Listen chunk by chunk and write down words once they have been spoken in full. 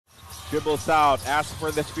Dribbles out, asks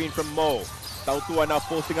for the screen from Mo. Tautuaa now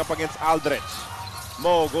posting up against Aldrich.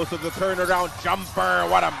 Mo goes to the turnaround jumper.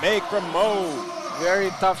 What a make from Mo. Very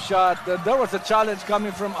tough shot. There was a challenge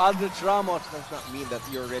coming from Aldrich Ramos. Does not mean that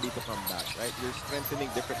you're ready to come back, right? You're strengthening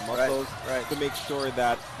different muscles to make sure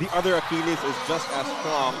that the other Achilles is just as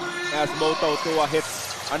strong as Mo Tautuaa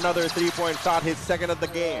hits another three-point shot, his second of the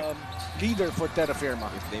game. Leader for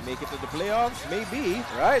Terrafirma. If they make it to the playoffs, maybe.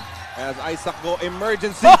 Right. As Isaac Go,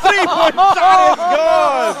 emergency three-point shot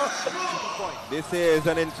is good! This is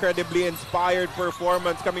an incredibly inspired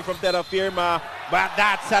performance coming from Terrafirma, but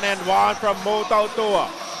that's an and one from Mo Tautuaa.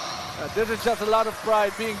 This is just a lot of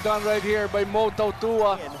pride being done right here by Mo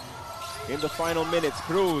Tautuaa. In the final minutes,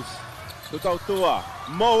 Cruz to Tautuaa.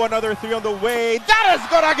 Mo, another three on the way. That is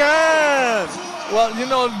good again! Well, you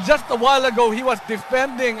know, just a while ago, he was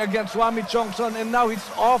defending against Wami Chongson, and now his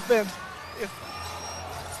offense is...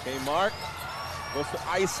 Okay, Mark goes to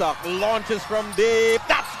Isaac, launches from deep.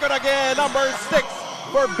 That's good again, number 6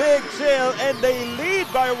 for Big Chill, and they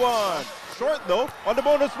lead by 1. Short though, on the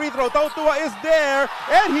bonus free throw, Tautuaa is there,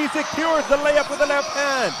 and he secures the layup with the left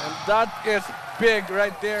hand. And that is big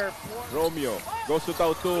right there. Romeo goes to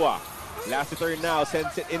Tautuaa. Lassiter now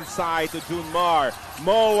sends it inside to Junmar.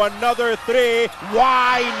 Mo, another 3.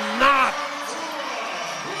 Why not?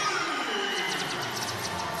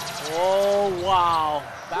 Oh, wow.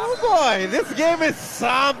 Oh boy, this game is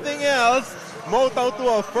something else. Mo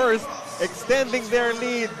Tautuaa first, extending their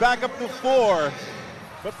lead back up to 4.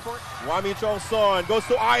 But for Wami Chongson goes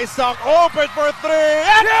to Isaac, open for 3.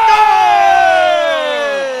 And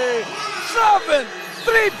Yay! 7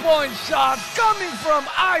 3-point shots coming from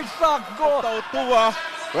Isaac Go. Tautuaa,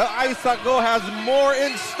 well, Isaac Go has more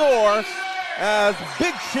in store as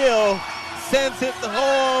Big Chill sends it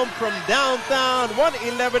home from downtown.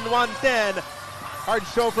 111-110. Hard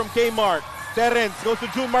show from Kmart. Terence goes to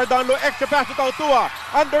Junmar down low, extra pass to Tautuaa.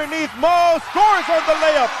 Underneath, Mo scores on the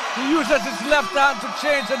layup. He uses his left hand to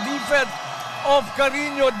change the defense of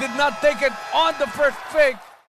Carino. Did not take it on the first fake.